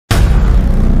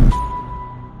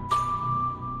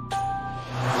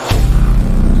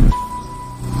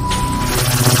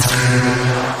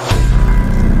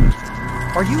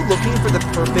looking for the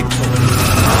perfect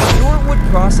tool? Your wood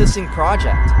processing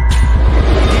project.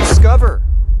 Discover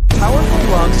powerful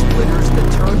log splitters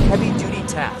that turn heavy-duty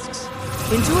tasks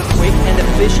into a quick and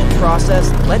efficient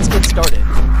process. Let's get started.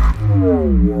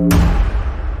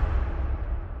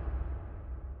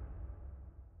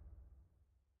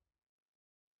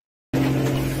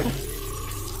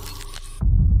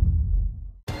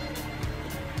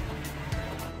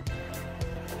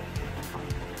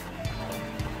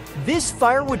 This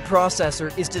firewood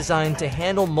processor is designed to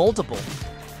handle multiple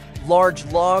large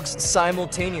logs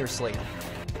simultaneously,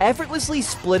 effortlessly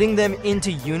splitting them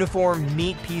into uniform,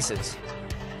 neat pieces.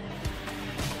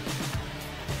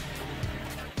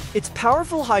 Its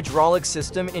powerful hydraulic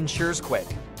system ensures quick,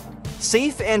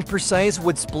 safe and precise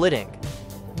wood splitting.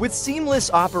 With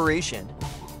seamless operation,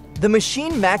 the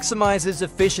machine maximizes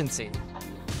efficiency,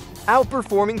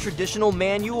 outperforming traditional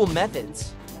manual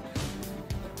methods.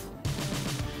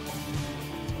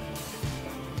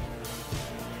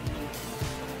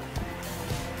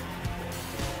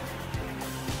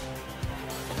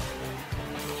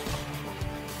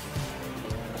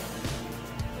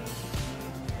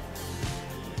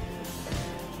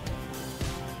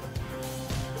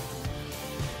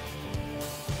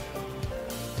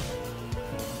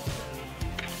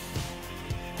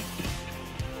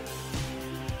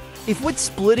 If wood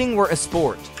splitting were a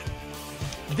sport,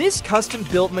 this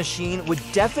custom-built machine would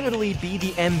definitely be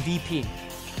the MVP.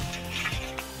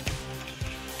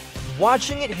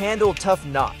 Watching it handle tough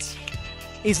knots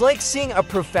is like seeing a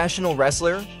professional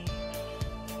wrestler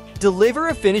deliver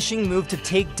a finishing move to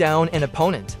take down an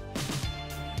opponent.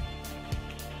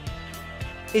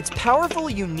 It's powerful,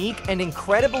 unique, and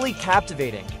incredibly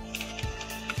captivating.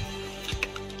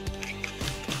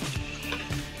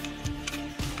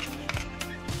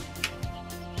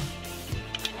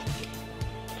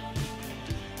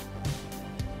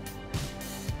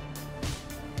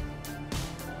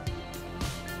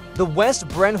 The West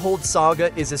Brenthold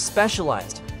Saga is a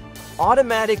specialized,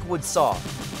 automatic wood saw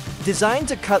designed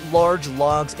to cut large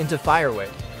logs into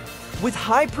firewood with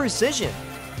high precision.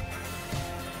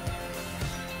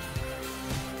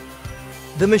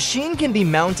 The machine can be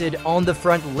mounted on the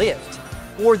front lift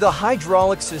or the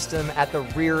hydraulic system at the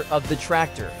rear of the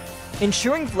tractor,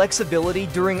 ensuring flexibility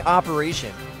during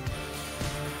operation.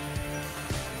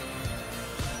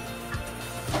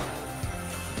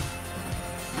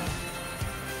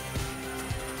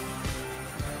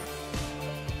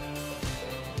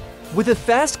 With a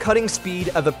fast cutting speed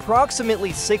of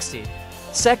approximately 60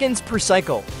 seconds per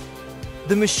cycle,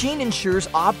 the machine ensures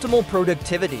optimal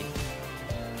productivity,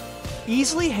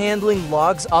 easily handling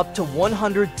logs up to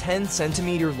 110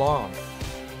 centimeters long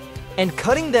and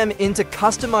cutting them into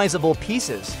customizable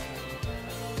pieces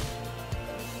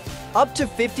up to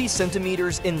 50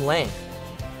 centimeters in length.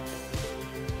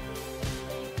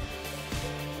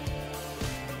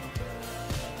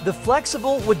 The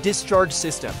flexible wood discharge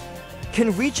system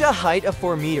can reach a height of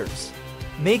 4 meters,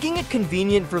 making it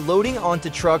convenient for loading onto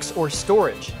trucks or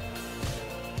storage.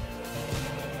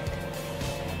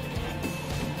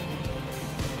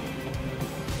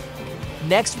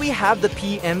 Next, we have the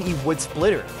PME wood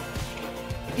splitter,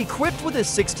 equipped with a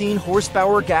 16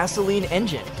 horsepower gasoline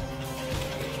engine,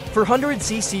 400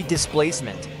 cc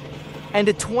displacement, and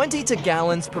a 22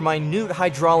 gallons per minute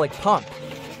hydraulic pump,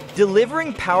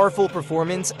 delivering powerful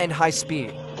performance and high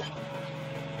speed.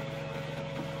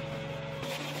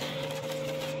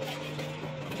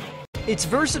 Its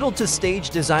versatile two-stage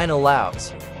design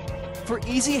allows for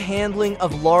easy handling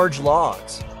of large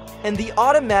logs, and the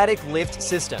automatic lift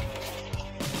system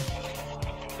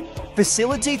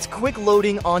facilitates quick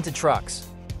loading onto trucks,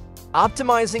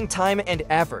 optimizing time and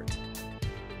effort.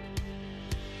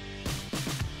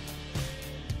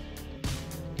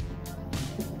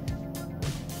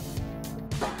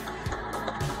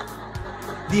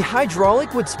 The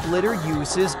hydraulic wood splitter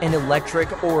uses an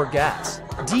electric or gas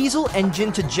diesel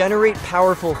engine to generate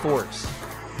powerful force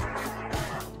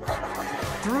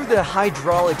through the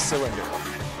hydraulic cylinder,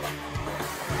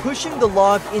 pushing the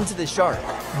log into the sharp,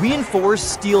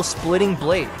 reinforced steel splitting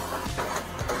blade.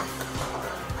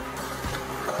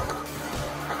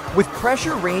 With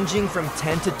pressure ranging from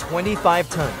 10 to 25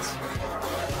 tons,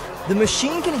 the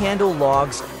machine can handle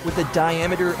logs with a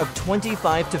diameter of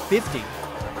 25 to 50,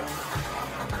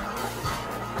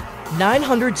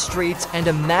 900 straights, and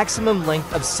a maximum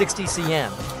length of 60 cm,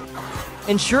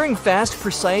 ensuring fast,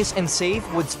 precise, and safe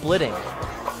wood splitting,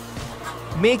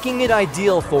 making it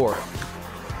ideal for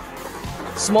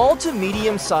small to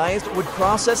medium-sized wood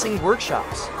processing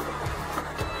workshops.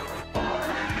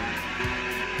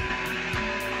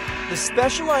 The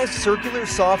specialized circular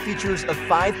saw features a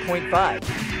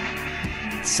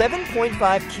 5.5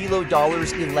 $7.5 kilo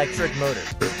electric motor,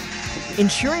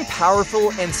 ensuring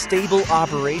powerful and stable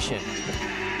operation.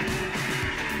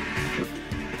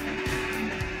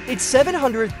 Its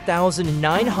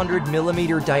 700,900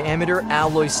 millimeter diameter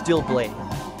alloy steel blade,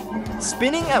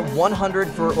 spinning at 100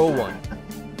 for 01.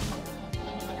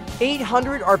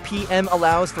 800 RPM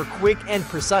allows for quick and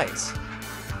precise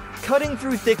cutting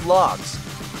through thick logs.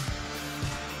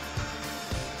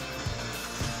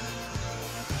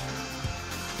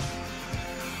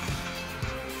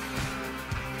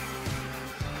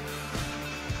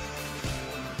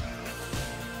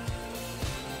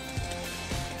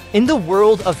 In the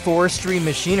world of forestry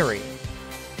machinery,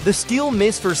 the steel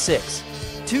Ms. for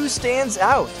 6.2 stands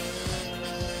out.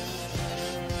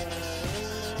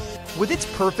 With its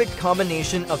perfect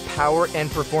combination of power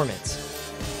and performance.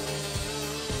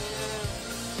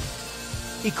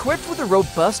 Equipped with a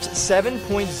robust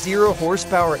 7.0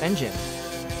 horsepower engine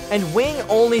and weighing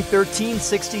only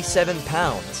 1,367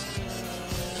 pounds,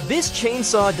 this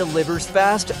chainsaw delivers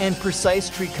fast and precise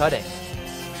tree cutting.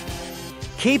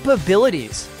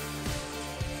 Capabilities.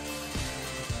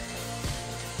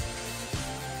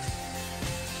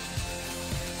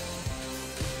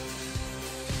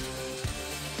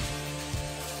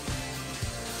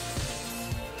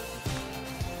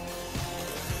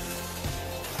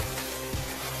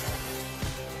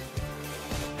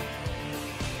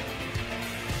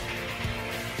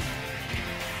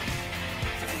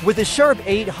 With a sharp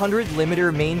 800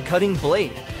 limiter main cutting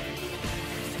blade,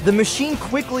 the machine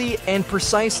quickly and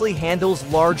precisely handles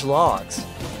large logs,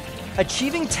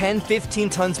 achieving 10-15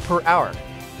 tons per hour,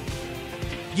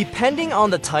 depending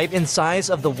on the type and size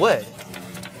of the wood,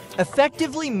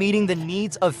 effectively meeting the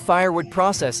needs of firewood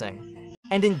processing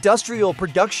and industrial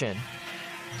production.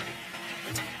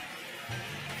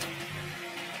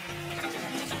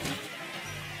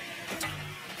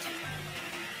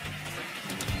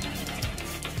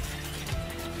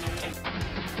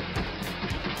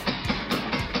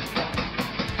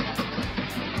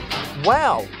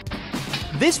 Wow!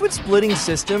 This wood splitting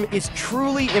system is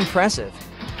truly impressive.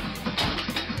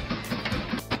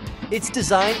 Its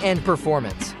design and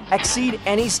performance exceed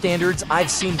any standards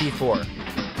I've seen before.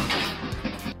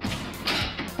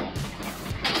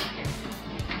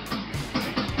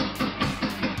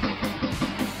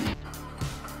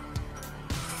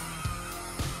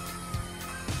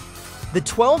 The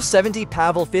 1270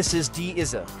 Pavel Fisses D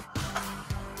is a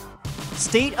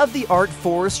state-of-the-art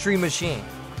forestry machine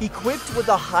equipped with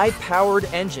a high-powered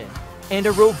engine and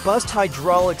a robust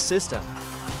hydraulic system,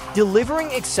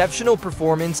 delivering exceptional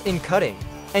performance in cutting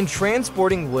and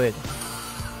transporting wood.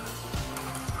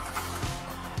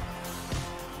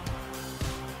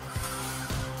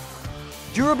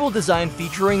 Durable design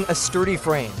featuring a sturdy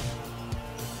frame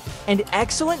and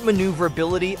excellent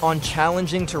maneuverability on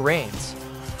challenging terrains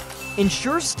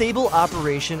ensures stable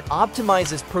operation,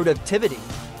 optimizes productivity,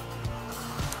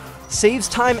 saves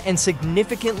time, and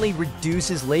significantly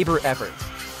reduces labor effort.